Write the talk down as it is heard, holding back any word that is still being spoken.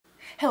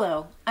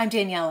Hello, I'm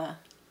Daniela.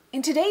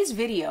 In today's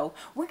video,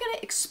 we're going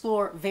to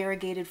explore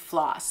variegated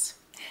floss.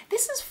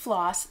 This is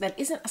floss that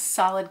isn't a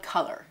solid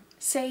color.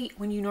 Say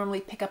when you normally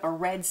pick up a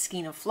red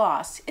skein of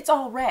floss, it's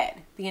all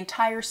red. The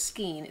entire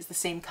skein is the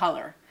same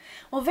color.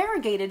 Well,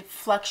 variegated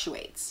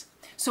fluctuates.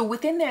 So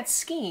within that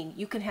skein,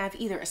 you can have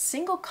either a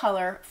single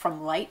color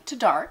from light to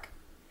dark,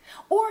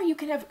 or you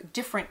can have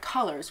different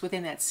colors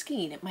within that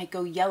skein. It might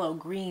go yellow,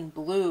 green,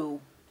 blue,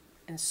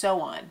 and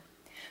so on.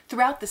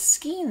 Throughout the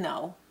skein,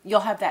 though,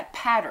 you'll have that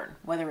pattern,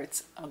 whether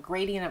it's a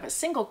gradient of a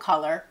single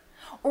color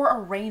or a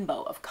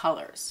rainbow of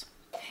colors.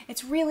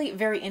 It's really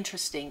very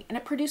interesting, and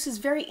it produces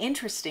very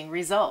interesting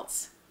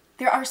results.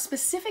 There are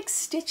specific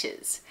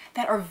stitches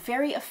that are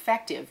very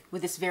effective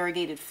with this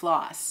variegated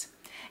floss.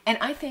 And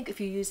I think if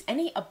you use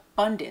any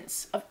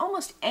abundance of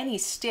almost any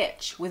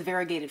stitch with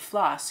variegated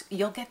floss,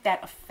 you'll get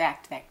that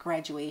effect, that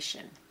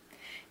graduation.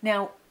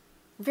 Now,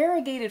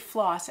 variegated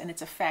floss and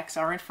its effects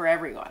aren't for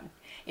everyone.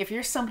 If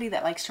you're somebody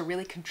that likes to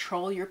really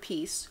control your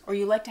piece, or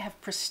you like to have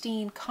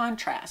pristine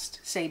contrast,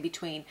 say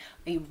between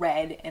a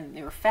red and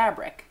your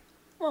fabric,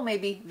 well,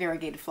 maybe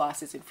variegated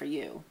floss isn't for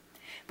you.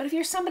 But if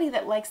you're somebody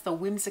that likes the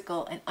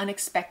whimsical and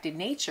unexpected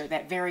nature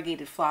that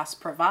variegated floss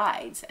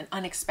provides, an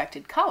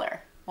unexpected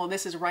color, well,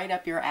 this is right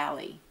up your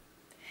alley.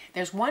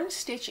 There's one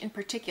stitch in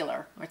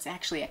particular, or it's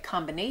actually a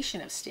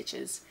combination of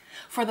stitches,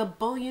 for the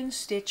Bullion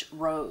Stitch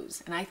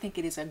rose, and I think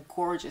it is a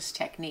gorgeous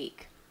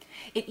technique.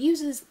 It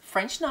uses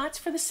French knots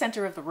for the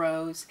center of the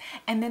rose,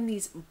 and then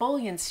these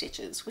bullion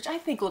stitches, which I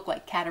think look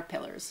like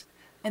caterpillars.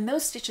 And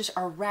those stitches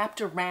are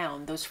wrapped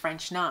around those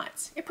French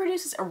knots. It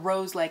produces a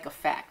rose-like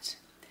effect.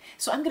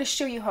 So I'm going to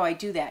show you how I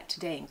do that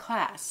today in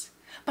class.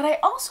 But I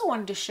also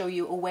wanted to show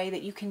you a way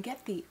that you can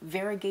get the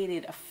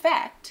variegated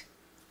effect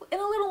in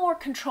a little more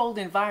controlled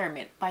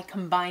environment by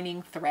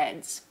combining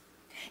threads.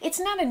 It's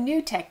not a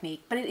new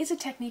technique, but it is a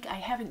technique I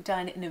haven't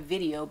done in a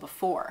video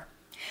before.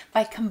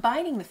 By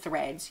combining the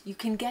threads, you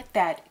can get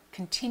that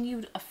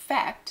continued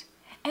effect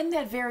and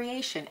that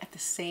variation at the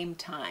same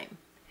time.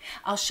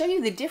 I'll show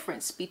you the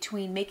difference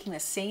between making the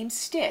same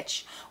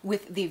stitch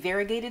with the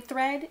variegated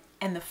thread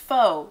and the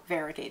faux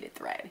variegated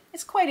thread.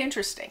 It's quite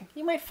interesting.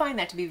 You might find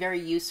that to be very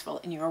useful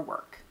in your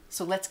work.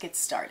 So let's get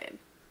started.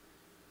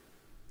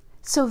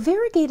 So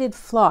variegated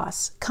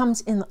floss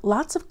comes in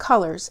lots of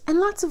colors and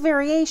lots of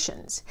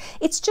variations.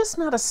 It's just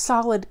not a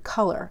solid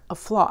color of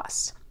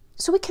floss.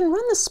 So we can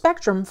run the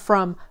spectrum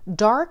from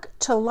dark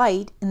to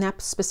light in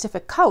that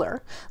specific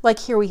color, like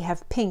here we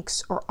have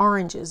pinks or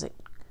oranges.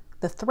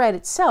 The thread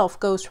itself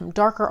goes from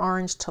darker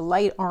orange to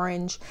light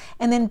orange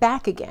and then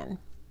back again.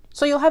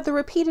 So you'll have the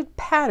repeated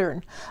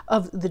pattern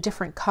of the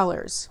different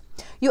colors.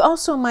 You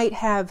also might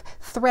have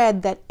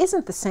thread that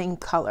isn't the same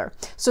color.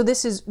 So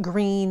this is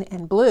green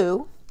and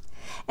blue,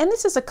 and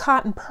this is a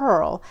cotton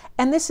pearl,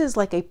 and this is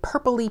like a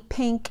purpley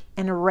pink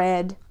and a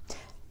red.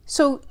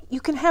 So you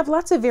can have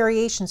lots of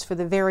variations for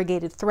the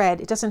variegated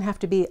thread. It doesn't have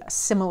to be a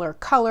similar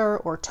color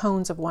or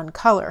tones of one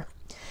color.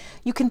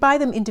 You can buy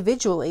them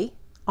individually,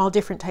 all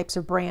different types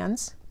of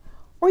brands,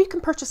 or you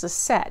can purchase a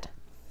set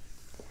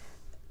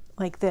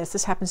like this.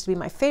 This happens to be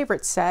my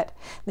favorite set.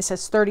 This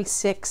has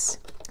 36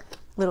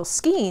 little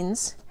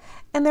skeins,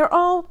 and they're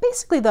all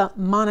basically the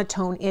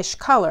monotone-ish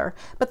color,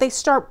 but they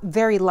start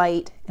very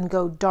light and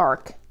go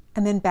dark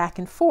and then back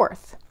and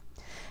forth.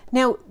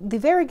 Now, the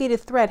variegated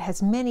thread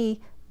has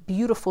many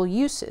beautiful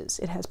uses.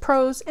 It has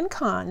pros and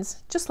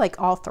cons, just like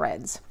all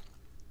threads.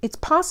 It's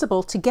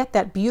possible to get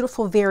that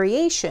beautiful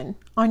variation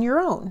on your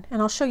own,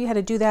 and I'll show you how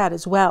to do that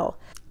as well.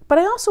 But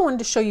I also wanted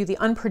to show you the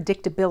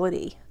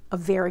unpredictability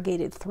of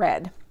variegated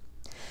thread.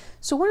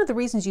 So one of the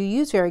reasons you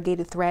use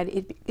variegated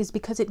thread is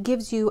because it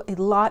gives you a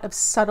lot of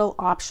subtle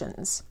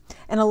options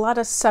and a lot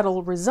of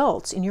subtle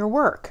results in your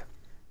work.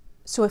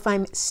 So if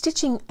I'm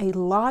stitching a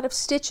lot of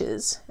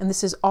stitches, and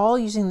this is all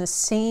using the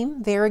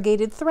same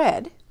variegated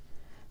thread,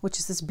 which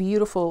is this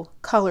beautiful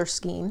color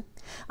scheme,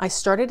 I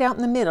started out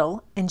in the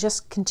middle and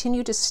just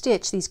continue to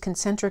stitch these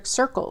concentric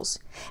circles.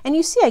 And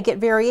you see I get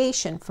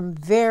variation from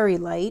very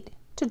light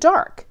to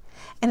dark.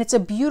 And it's a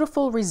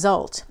beautiful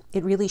result.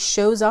 It really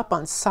shows up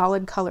on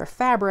solid color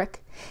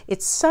fabric.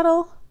 It's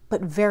subtle,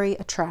 but very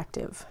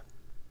attractive.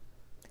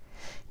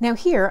 Now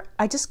here,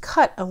 I just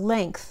cut a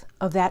length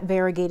of that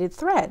variegated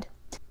thread.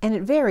 And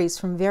it varies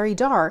from very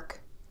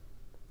dark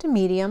to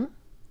medium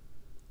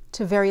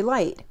to very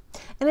light.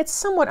 And it's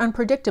somewhat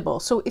unpredictable.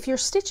 So if you're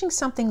stitching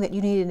something that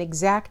you need an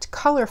exact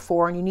color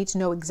for and you need to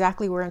know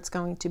exactly where it's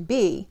going to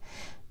be,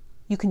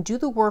 you can do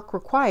the work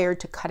required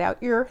to cut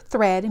out your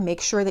thread and make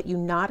sure that you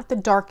knot at the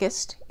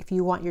darkest if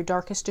you want your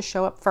darkest to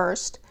show up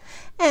first,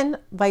 and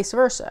vice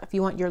versa. If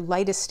you want your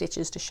lightest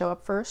stitches to show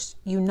up first,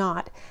 you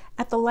knot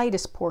at the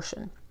lightest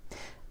portion.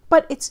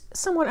 But it's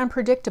somewhat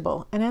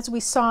unpredictable, and as we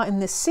saw in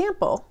this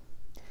sample,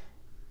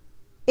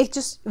 it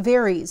just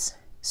varies.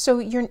 So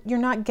you're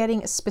not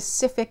getting a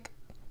specific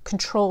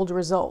controlled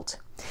result.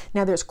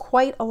 Now there's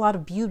quite a lot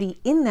of beauty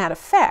in that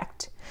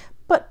effect,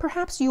 but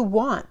perhaps you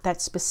want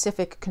that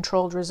specific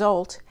controlled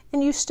result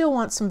and you still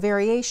want some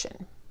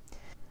variation.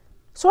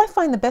 So I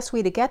find the best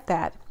way to get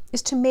that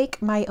is to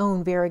make my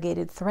own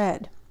variegated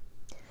thread.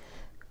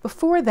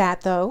 Before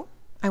that though,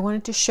 I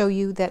wanted to show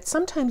you that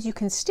sometimes you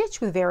can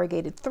stitch with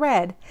variegated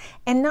thread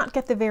and not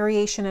get the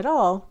variation at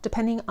all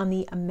depending on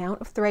the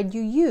amount of thread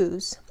you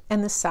use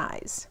and the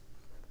size.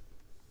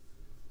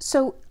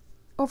 So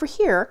over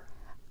here,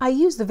 I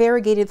use the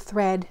variegated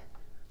thread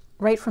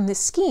right from this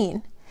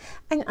skein,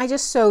 and I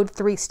just sewed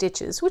 3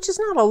 stitches, which is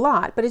not a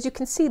lot, but as you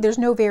can see, there's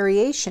no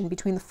variation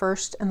between the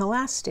first and the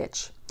last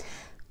stitch.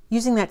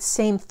 Using that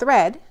same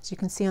thread, as you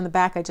can see on the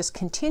back, I just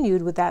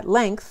continued with that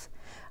length.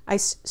 I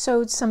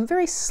sewed some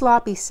very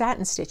sloppy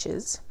satin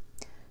stitches,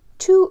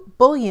 2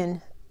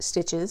 bullion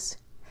stitches,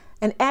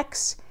 an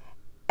X,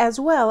 as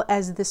well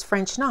as this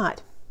French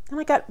knot. And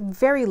I got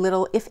very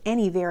little, if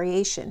any,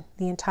 variation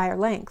the entire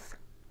length.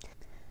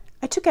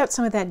 I took out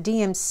some of that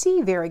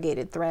DMC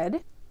variegated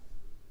thread,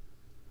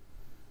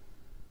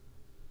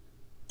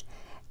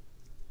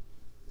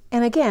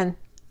 and again,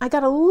 I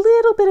got a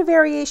little bit of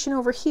variation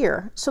over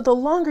here. So the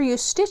longer you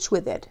stitch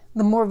with it,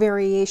 the more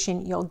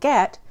variation you'll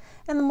get,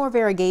 and the more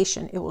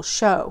variegation it will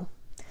show.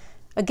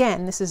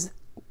 Again, this is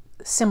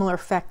a similar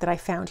effect that I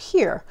found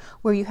here,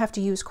 where you have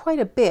to use quite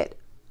a bit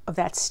of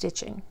that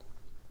stitching.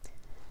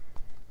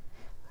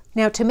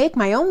 Now to make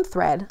my own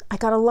thread, I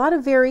got a lot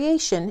of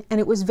variation and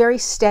it was very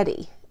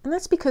steady. And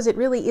that's because it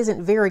really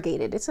isn't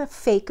variegated. It's a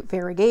fake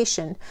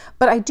variegation,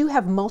 but I do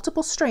have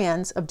multiple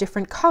strands of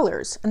different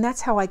colors, and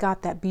that's how I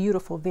got that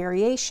beautiful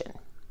variation.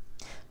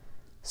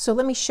 So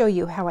let me show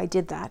you how I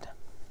did that.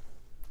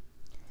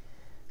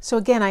 So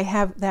again, I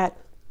have that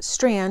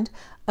strand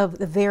of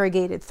the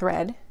variegated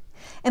thread,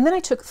 and then I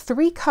took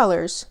 3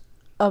 colors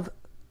of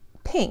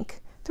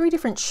pink, 3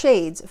 different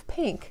shades of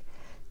pink,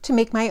 to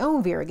make my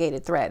own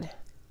variegated thread.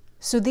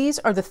 So these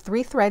are the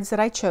 3 threads that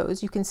I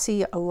chose. You can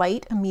see a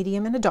light, a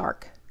medium, and a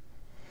dark.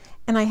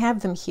 And I have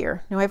them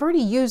here. Now I've already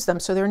used them,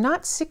 so they're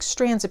not 6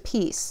 strands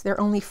apiece,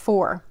 they're only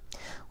 4.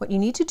 What you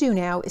need to do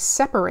now is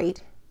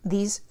separate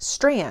these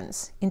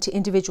strands into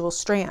individual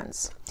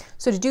strands.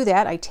 So to do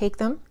that, I take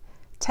them,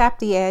 tap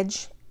the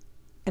edge,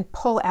 and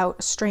pull out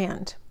a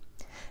strand.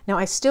 Now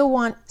I still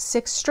want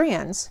 6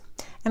 strands,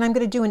 and I'm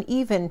going to do an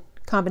even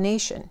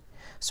combination.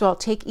 So I'll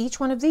take each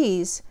one of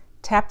these,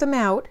 tap them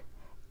out,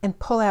 and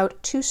pull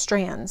out 2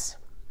 strands.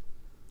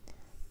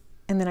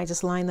 And then I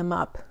just line them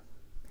up.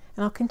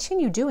 And I'll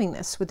continue doing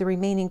this with the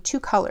remaining 2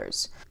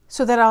 colors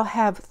so that I'll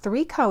have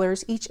 3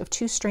 colors, each of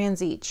 2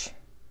 strands each.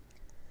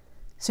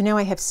 So now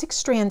I have 6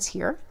 strands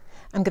here.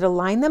 I'm going to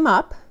line them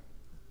up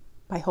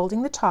by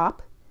holding the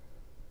top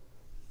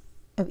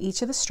of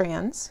each of the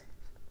strands,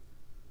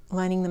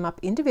 lining them up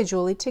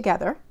individually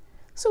together.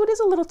 So it is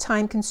a little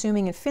time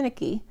consuming and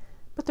finicky,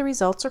 but the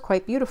results are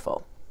quite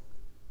beautiful.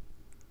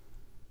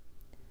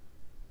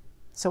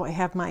 So I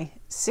have my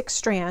 6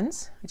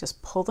 strands. I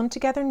just pull them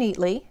together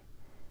neatly.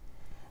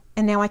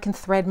 And now I can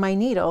thread my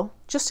needle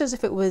just as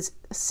if it was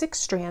 6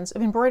 strands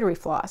of embroidery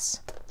floss.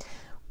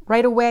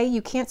 Right away,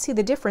 you can't see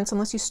the difference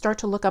unless you start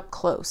to look up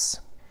close.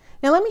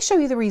 Now let me show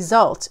you the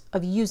result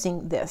of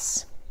using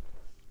this.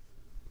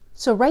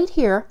 So right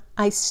here,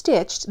 I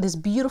stitched this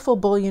beautiful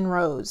bullion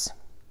rose.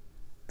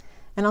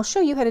 And I'll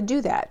show you how to do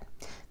that.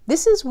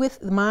 This is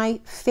with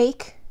my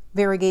fake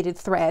variegated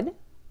thread,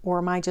 or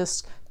am I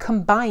just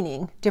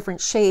combining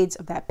different shades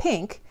of that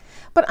pink?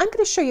 But I'm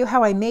going to show you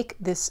how I make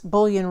this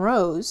bullion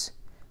rose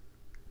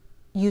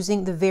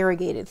using the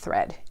variegated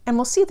thread, and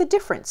we'll see the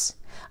difference.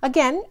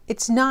 Again,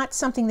 it's not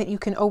something that you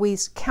can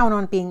always count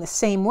on being the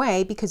same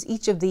way because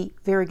each of the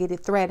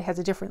variegated thread has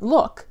a different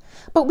look,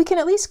 but we can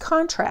at least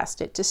contrast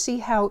it to see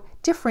how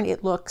different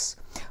it looks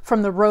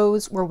from the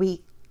rose where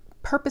we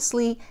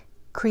purposely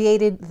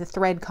created the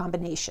thread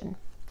combination.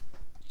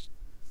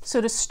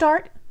 So to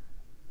start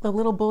the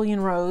little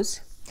bullion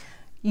rose,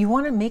 you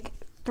want to make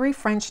 3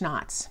 French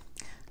knots.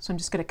 So I'm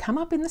just going to come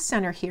up in the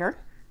center here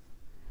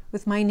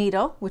with my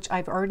needle, which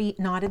I've already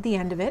knotted the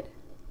end of it.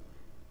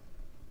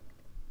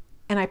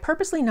 And I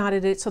purposely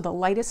knotted it so the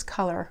lightest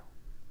color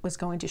was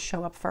going to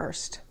show up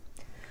first.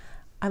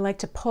 I like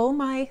to pull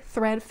my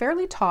thread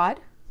fairly taut,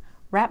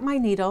 wrap my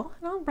needle,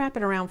 and I'll wrap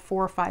it around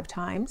 4 or 5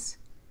 times,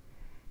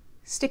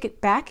 stick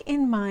it back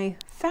in my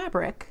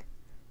fabric,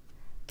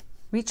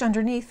 reach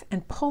underneath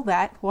and pull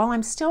that while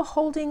I'm still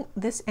holding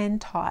this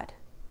end taut.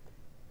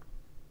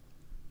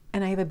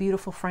 And I have a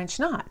beautiful French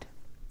knot.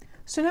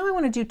 So now I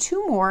want to do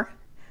 2 more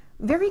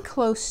very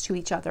close to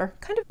each other,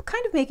 kind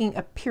of making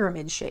a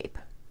pyramid shape.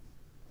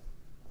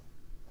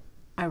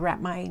 I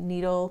wrap my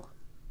needle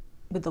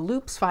with the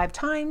loops 5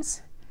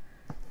 times,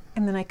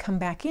 and then I come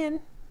back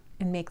in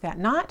and make that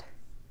knot,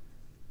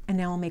 and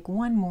now I'll make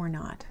 1 more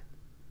knot.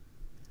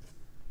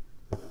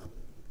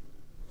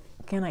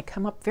 Again, I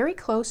come up very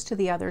close to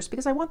the others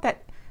because I want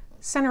that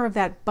center of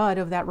that bud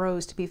of that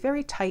rose to be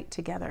very tight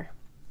together.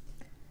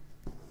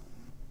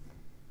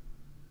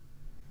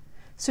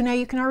 So now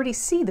you can already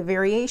see the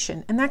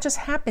variation, and that just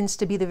happens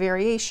to be the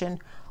variation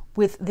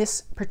with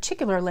this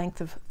particular length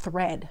of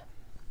thread.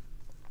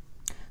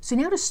 So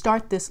now to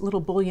start this little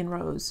bullion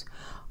rose,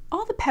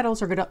 all the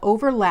petals are going to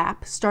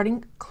overlap,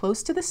 starting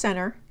close to the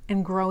center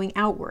and growing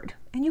outward.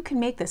 and you can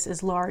make this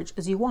as large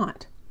as you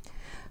want.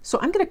 So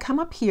I'm going to come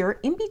up here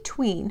in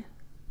between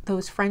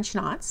those French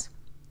knots,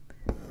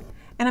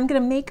 and I'm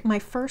going to make my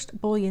first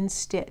bullion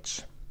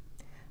stitch.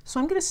 So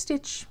I'm going to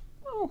stitch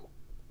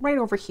right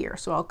over here.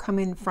 So I'll come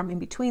in from in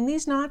between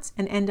these knots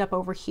and end up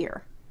over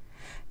here.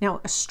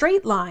 Now a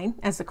straight line,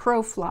 as the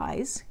crow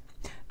flies,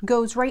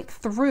 goes right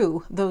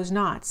through those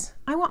knots.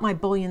 I want my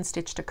bullion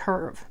stitch to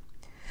curve.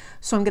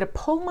 So I'm going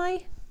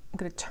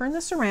to turn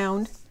this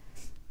around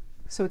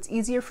so it's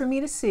easier for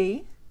me to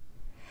see.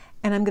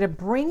 And I'm going to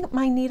bring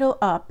my needle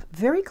up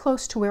very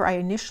close to where I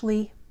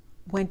initially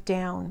went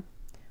down.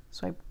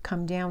 So I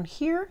come down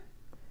here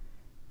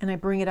and I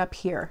bring it up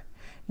here.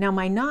 Now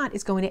my knot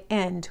is going to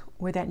end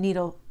where that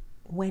needle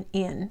went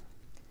in,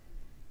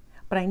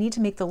 but I need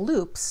to make the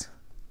loops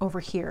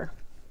over here.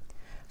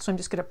 So I'm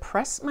just going to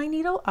press my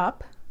needle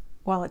up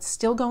while it's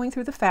still going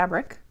through the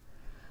fabric,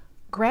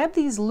 grab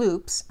these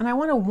loops, and I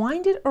want to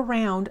wind it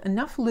around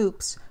enough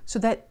loops so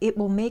that it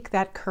will make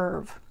that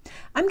curve.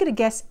 I'm going to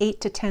guess 8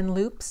 to 10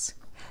 loops.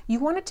 You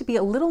want it to be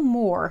a little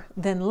more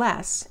than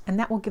less, and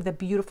that will give the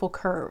beautiful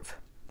curve.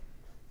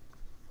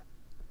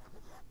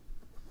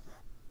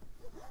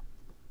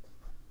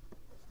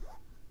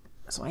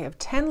 So I have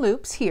 10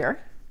 loops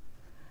here,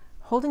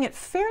 holding it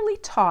fairly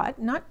taut,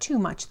 not too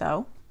much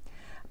though.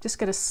 I'm just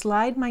going to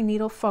slide my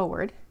needle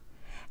forward,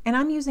 and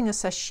I'm using a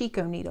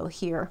sashiko needle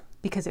here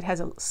because it has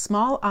a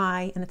small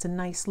eye and it's a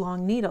nice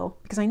long needle,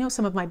 because I know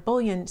some of my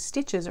bullion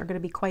stitches are going to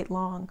be quite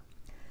long.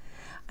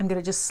 I'm going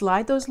to just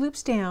slide those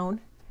loops down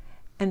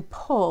and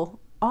pull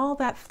all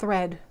that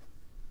thread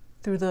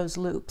through those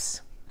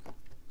loops.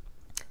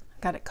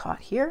 Got it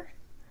caught here.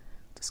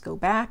 Just go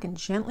back and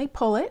gently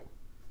pull it.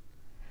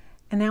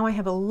 And now I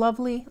have a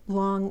lovely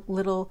long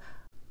little,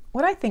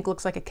 what I think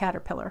looks like a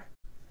caterpillar.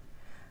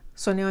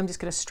 So now I'm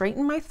just going to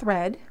straighten my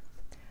thread,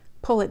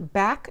 pull it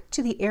back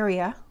to the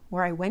area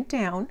where I went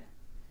down,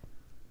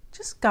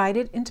 just guide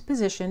it into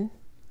position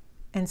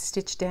and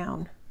stitch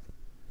down.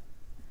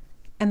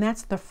 And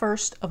that's the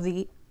first of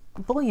the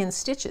bullion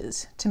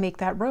stitches to make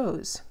that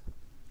rose.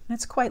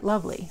 That's quite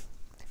lovely.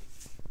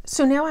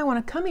 So now I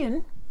want to come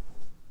in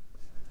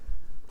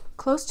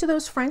close to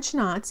those French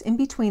knots in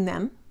between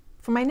them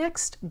for my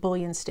next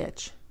bullion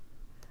stitch.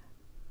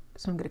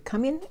 So I'm going to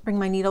come in, bring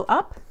my needle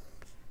up,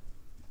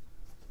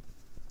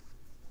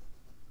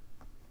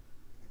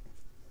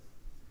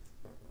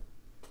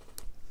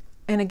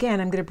 and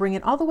again I'm going to bring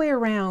it all the way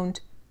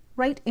around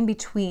right in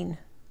between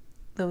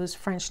those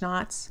French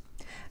knots,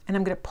 and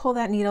I'm going to pull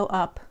that needle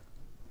up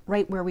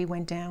right where we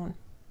went down.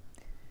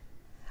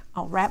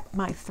 I'll wrap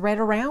my thread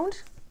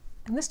around,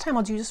 and this time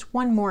I'll do just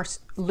one more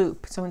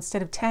loop. So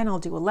instead of 10, I'll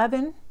do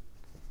 11.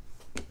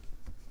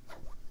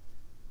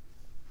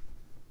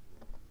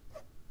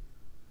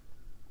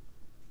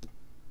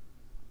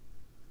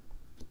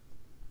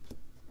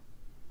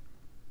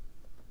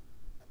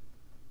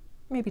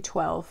 Maybe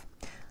 12.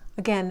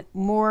 Again,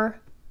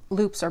 more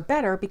loops are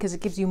better because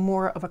it gives you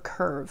more of a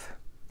curve.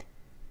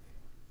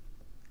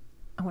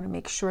 I want to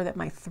make sure that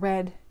my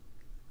thread,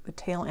 the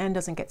tail end,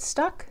 doesn't get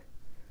stuck.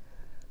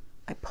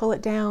 I pull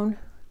it down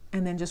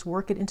and then just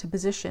work it into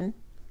position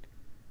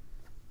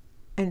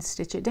and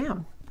stitch it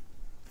down.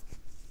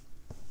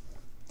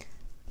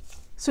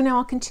 So now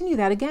I'll continue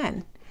that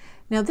again.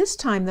 Now this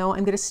time though,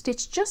 I'm going to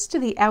stitch just to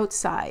the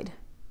outside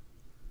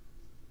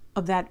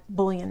of that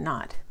bullion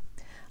knot.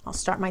 I'll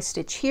start my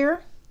stitch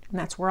here, and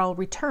that's where I'll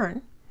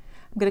return.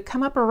 I'm going to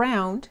come up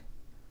around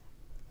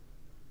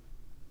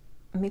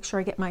and make sure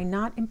I get my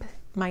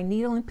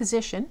needle in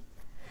position.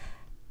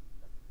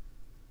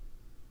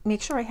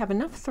 Make sure I have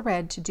enough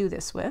thread to do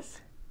this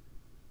with.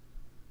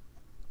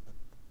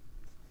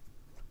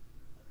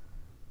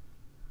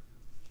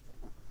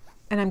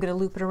 And I'm going to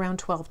loop it around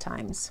 12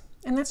 times.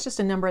 And that's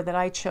just a number that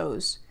I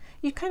chose.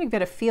 You kind of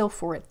get a feel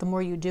for it the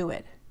more you do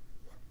it.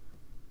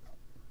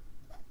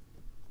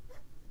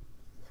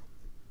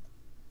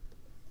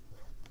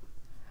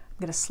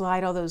 I'm going to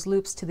slide all those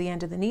loops to the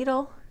end of the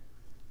needle,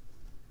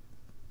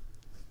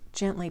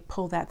 gently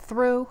pull that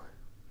through.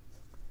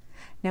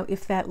 Now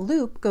if that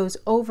loop goes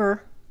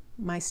over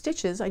my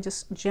stitches, I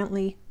just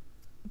gently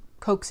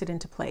coax it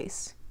into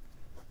place.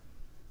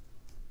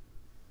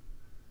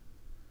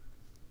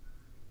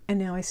 And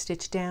now I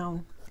stitch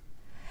down.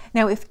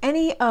 Now if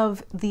any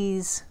of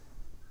these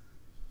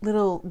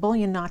little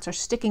bullion knots are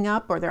sticking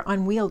up or they're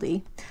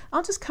unwieldy,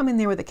 I'll just come in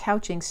there with a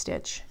couching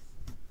stitch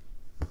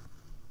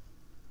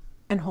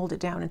and hold it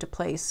down into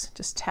place.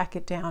 Just tack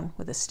it down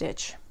with a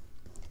stitch.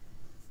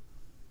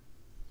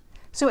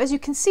 So as you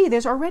can see,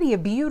 there's already a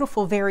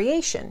beautiful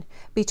variation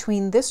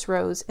between this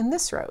rose and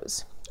this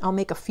rose. I'll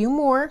make a few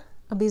more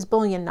of these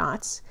bullion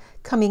knots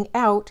coming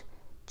out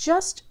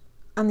just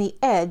on the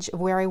edge of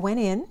where I went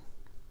in,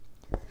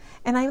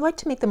 and I like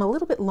to make them a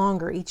little bit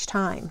longer each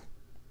time.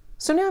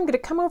 So now I'm going to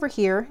come over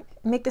here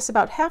and make this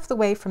about half the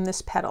way from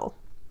this petal.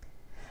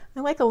 I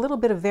like a little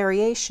bit of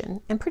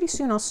variation, and pretty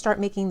soon I'll start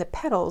making the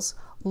petals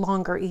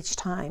longer each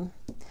time.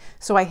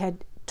 So I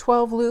had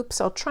 12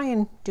 loops. I'll try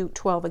and do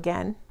 12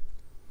 again.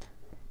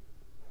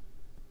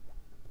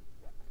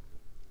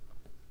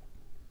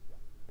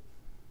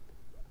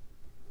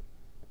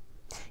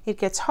 It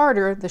gets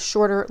harder the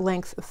shorter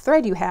length of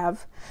thread you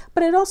have,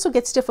 but it also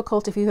gets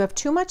difficult if you have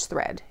too much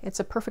thread. It's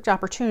a perfect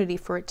opportunity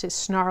for it to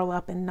snarl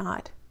up and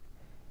knot.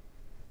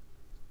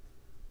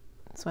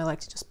 So I like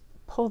to just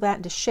pull that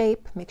into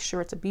shape, make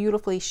sure it's a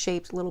beautifully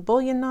shaped little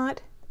bullion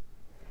knot,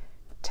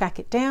 tack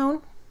it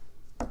down,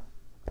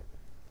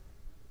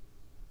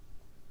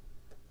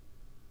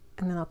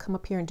 and then I'll come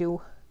up here and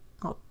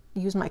I'll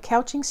use my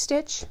couching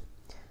stitch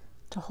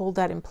to hold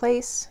that in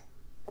place.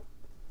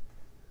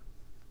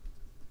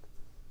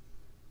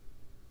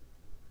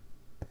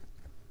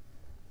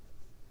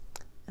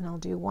 And I'll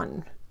do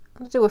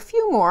a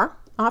few more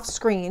off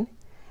screen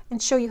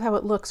and show you how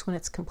it looks when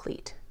it's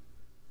complete.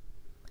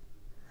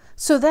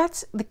 So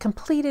that's the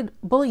completed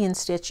bullion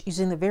stitch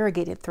using the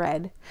variegated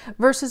thread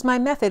versus my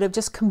method of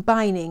just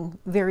combining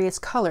various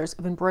colors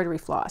of embroidery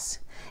floss.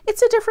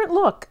 It's a different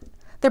look.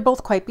 They're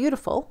both quite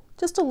beautiful,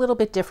 just a little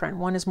bit different.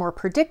 One is more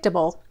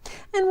predictable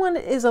and one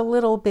is a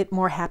little bit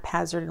more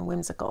haphazard and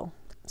whimsical.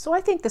 So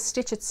I think the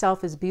stitch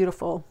itself is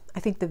beautiful. I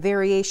think the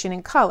variation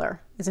in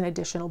color is an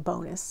additional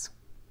bonus.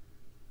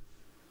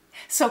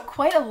 So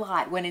quite a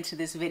lot went into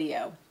this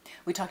video.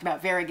 We talked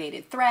about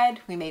variegated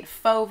thread, we made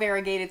faux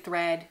variegated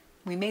thread,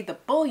 we made the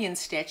bullion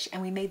stitch,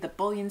 and we made the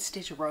bullion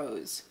stitch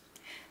rose.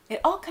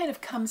 It all kind of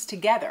comes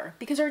together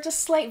because there are just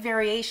slight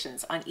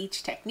variations on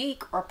each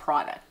technique or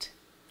product.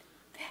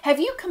 Have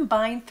you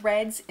combined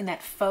threads in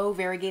that faux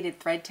variegated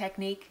thread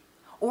technique?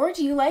 Or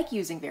do you like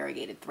using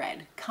variegated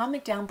thread?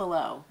 Comment down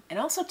below and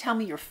also tell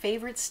me your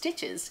favorite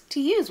stitches to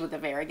use with a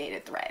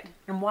variegated thread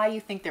and why you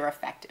think they're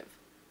effective.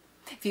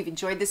 If you've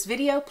enjoyed this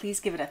video, please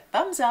give it a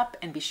thumbs up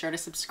and be sure to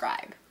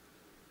subscribe.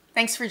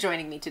 Thanks for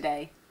joining me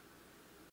today.